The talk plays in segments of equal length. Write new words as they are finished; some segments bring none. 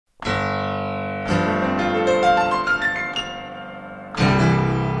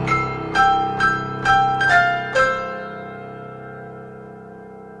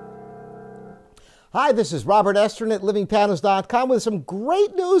Hi, this is Robert Estrin at livingpianos.com with some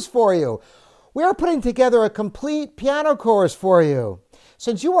great news for you. We are putting together a complete piano course for you.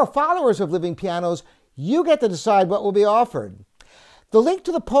 Since you are followers of Living Pianos, you get to decide what will be offered. The link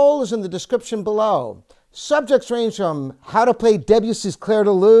to the poll is in the description below. Subjects range from how to play Debussy's Clair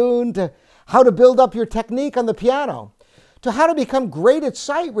de Lune, to how to build up your technique on the piano, to how to become great at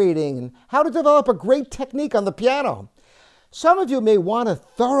sight reading, and how to develop a great technique on the piano. Some of you may want a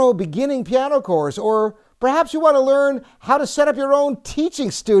thorough beginning piano course, or perhaps you want to learn how to set up your own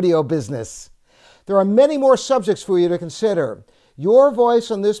teaching studio business. There are many more subjects for you to consider. Your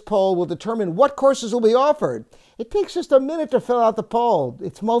voice on this poll will determine what courses will be offered. It takes just a minute to fill out the poll.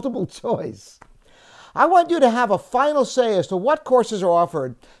 It's multiple choice. I want you to have a final say as to what courses are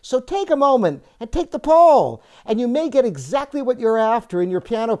offered, so take a moment and take the poll, and you may get exactly what you're after in your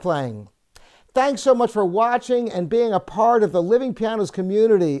piano playing. Thanks so much for watching and being a part of the Living Pianos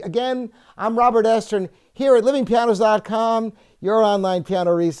community. Again, I'm Robert Estrin here at livingpianos.com, your online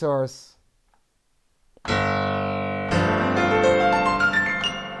piano resource.